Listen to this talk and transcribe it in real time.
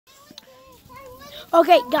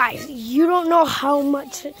Okay, guys, you don't know how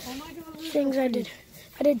much things I did.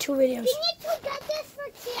 I did 2 videos. We need to get this for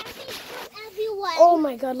camping for everyone. Oh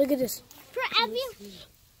my god, look at this. For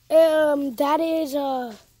everyone. That is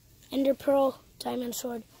Ender Pearl, Diamond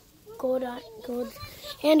Sword, gold,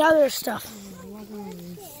 and other stuff.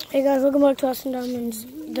 Hey guys, welcome back to Austin Diamonds.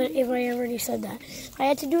 If I already said that, I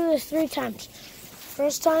had to do this 3 times.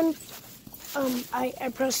 First time, I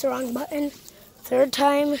pressed the wrong button. Third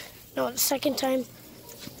time, no, second time.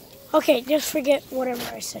 Okay, just forget whatever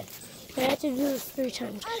I said. I had to do this 3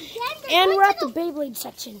 times. And we're at the Beyblade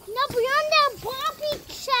section. No, we're on the Barbie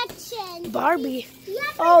section. Barbie? Yeah,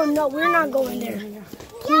 Oh no, we're not going there.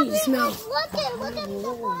 Please, no. Look at the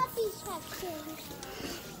Barbie section.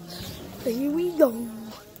 Here we go.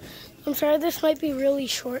 I'm sorry, this might be really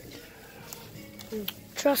short.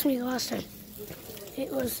 Trust me, the last time it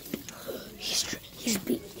was. He's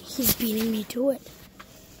beating me to it.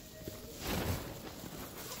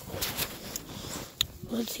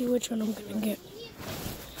 Let's see which one I'm gonna get.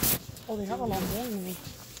 Oh, they have a lot more than me.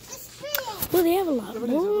 Well, they have a lot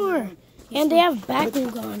more, and they have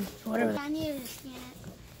Bakugan, whatever. I need to scan it.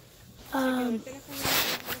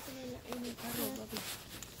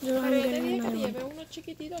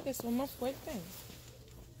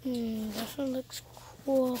 This one looks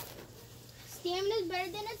cool. Stamina is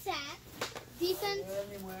better than attack. Defense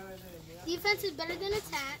is better than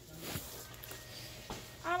attack.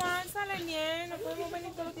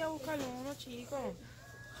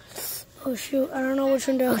 Oh shoot, I don't know which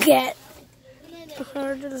one to get.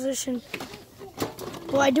 Hard decision.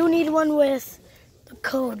 Well, I do need one with the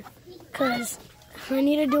code, because I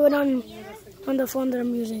need to do it on the phone that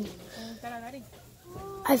I'm using.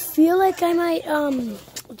 I feel like I might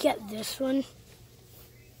get this one.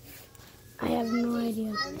 I have no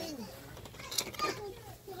idea.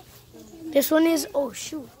 This one is, oh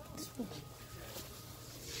shoot.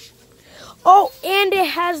 Oh, and it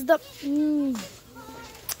has the,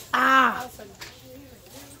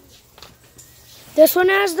 This one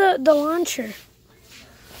has the launcher.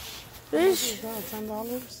 This,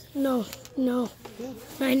 $10? no,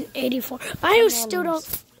 $9.84. I still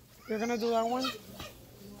don't. You're gonna do that one?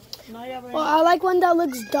 Well, I like one that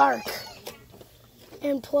looks dark.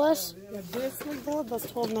 And plus, Yeah, this like that, that's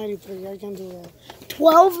 $12.93. I can do that.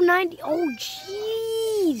 $12.90. Oh,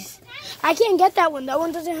 jeez. I can't get that one. That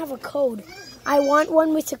one doesn't have a code. I want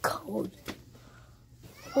one with a code.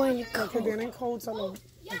 Okay, then codes are the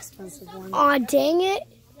expensive one. Aw, dang it.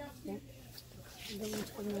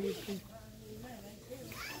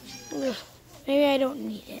 Ugh, maybe I don't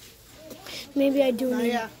need it. Maybe I do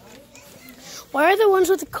need it. Why are the ones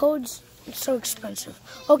with the codes so expensive?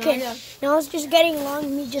 Okay, now it's just getting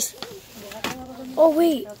long. Me just. Oh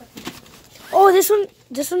wait. Oh, this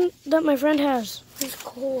one that my friend has. These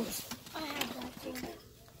codes. I have that thing.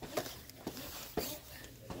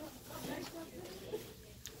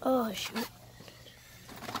 Oh shoot.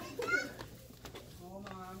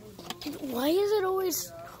 Why is it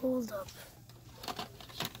always hold up?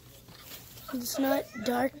 It's not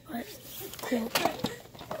dark, but cool.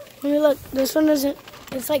 Let me look. This one isn't.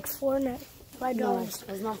 It's like $5. No,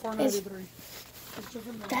 it's not $4.93.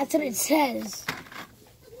 That's what it says.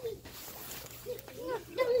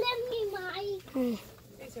 Don't let me buy.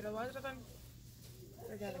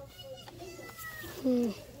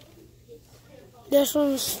 This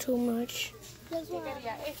one's too much. This one.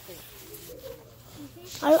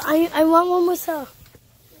 I want one with a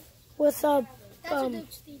That's a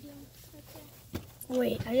Duke Stadium.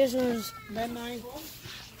 wait, I just noticed. That 9.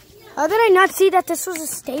 How did I not see that this was a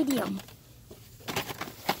stadium?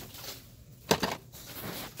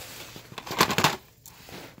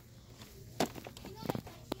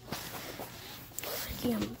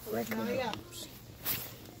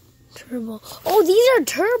 Turbo. Oh, these are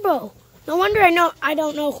turbo. No wonder I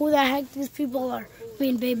don't know who the heck these people are. I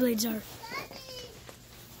mean, Beyblades are.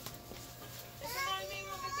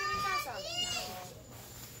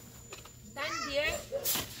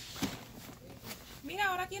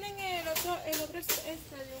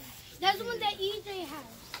 That's the one that EJ has.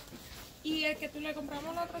 Y el que tú le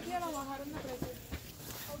compramos el otro día lo bajaron de precio.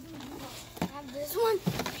 I have this one.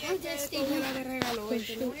 And this stadium.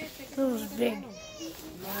 It was big.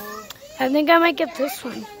 I think I might get this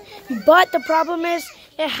one. But the problem is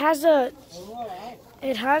it has a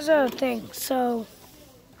thing, so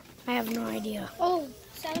I have no idea. Oh,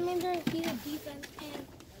 Salamander, he's a defense and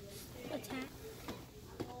attack.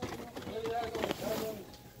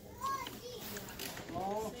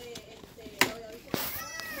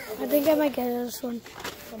 I think I might get this one.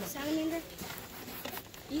 Salamander.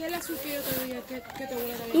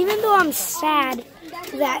 Even though I'm sad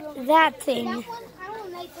that thing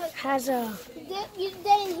has a... You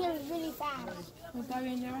didn't hear it really fast. No está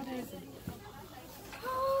bien, llévate ese.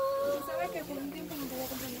 ¿Tú sabes que por un tiempo no te voy a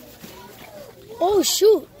comprar nada? Oh,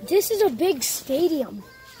 shoot. This is a big stadium.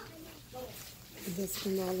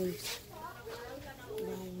 $10.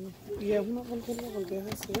 Y es una porquería porque es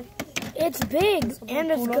así. It's big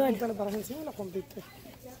and it's good. Para encima la compraste.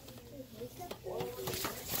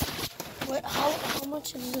 Wait, how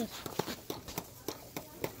much is this?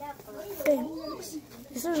 Sphinx.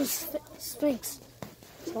 This is a Sphinx.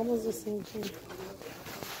 It's almost the same thing.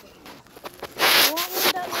 I want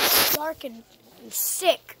one that looks dark and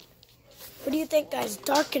sick. What do you think, guys?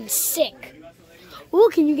 Dark and sick. Ooh,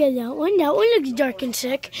 can you get that one? That one looks dark and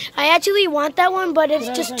sick. I actually want that one, but it's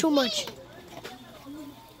just too much.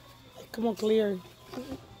 Come on, clear.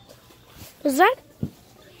 Is that?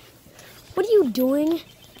 What are you doing?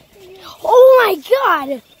 Oh my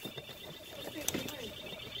God!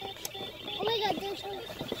 Oh my God, there's one.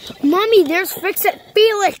 Mommy, there's Fix It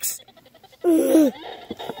Felix.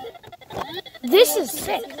 This is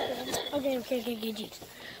sick. Okay, geez.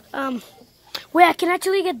 Wait, I can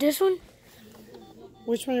actually get this one.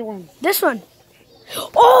 Which one you want? This one.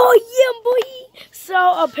 Oh yeah, boy.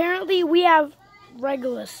 So apparently we have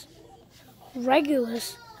Regulus.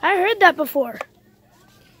 Regulus? I heard that before.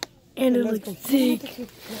 And it looks sick.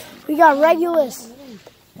 We got Regulus.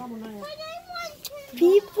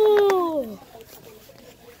 People.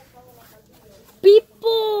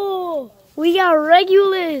 We got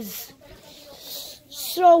Regulus.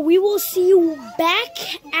 So we will see you back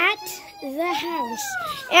at the house.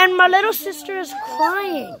 And my little sister is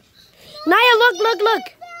crying. Naya, look.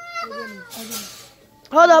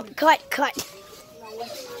 Hold up, cut.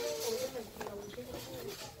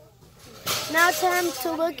 Now time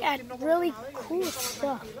to look at really cool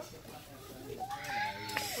stuff.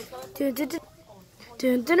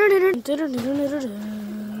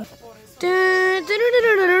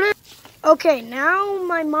 Okay, now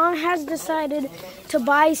my mom has decided to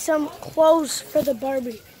buy some clothes for the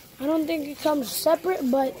Barbie. I don't think it comes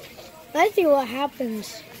separate, but let's see what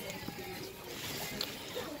happens.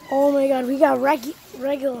 Oh my God, we got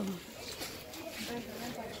Regulum.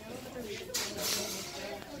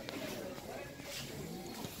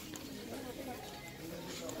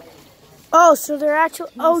 Oh, so they're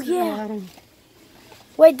actually... Oh, yeah.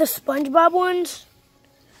 Wait, the SpongeBob ones?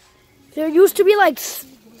 There used to be, like,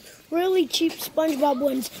 really cheap SpongeBob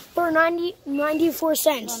ones for 94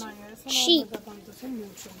 cents. Cheap.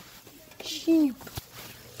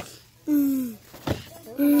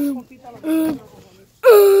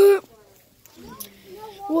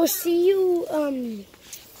 We'll see you,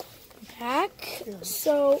 back.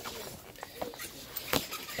 So...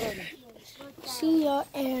 See ya,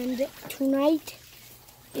 and tonight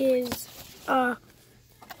is well,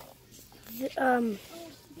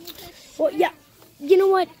 yeah, you know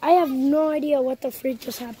what, I have no idea what the freak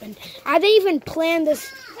just happened. I didn't even plan this.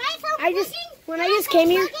 When I just came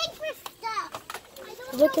here,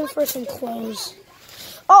 looking for some clothes.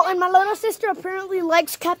 Oh, and my little sister apparently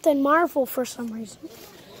likes Captain Marvel for some reason.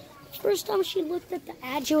 First time she looked at the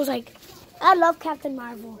ad, she was like, I love Captain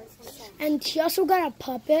Marvel. And she also got a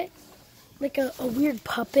puppet. Like a weird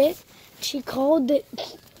puppet. She called it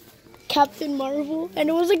Captain Marvel, and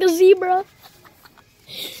it was like a zebra.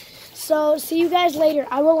 So see you guys later.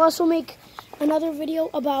 I will also make another video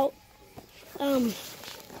about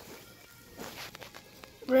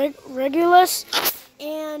Regulus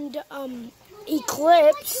and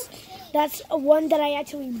Eclipse. That's one that I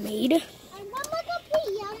actually made.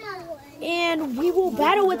 And we will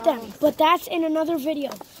battle with them, but that's in another video.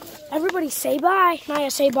 Everybody say bye. Naya,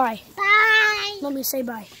 say bye. Bye. Let me say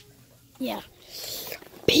bye. Yeah.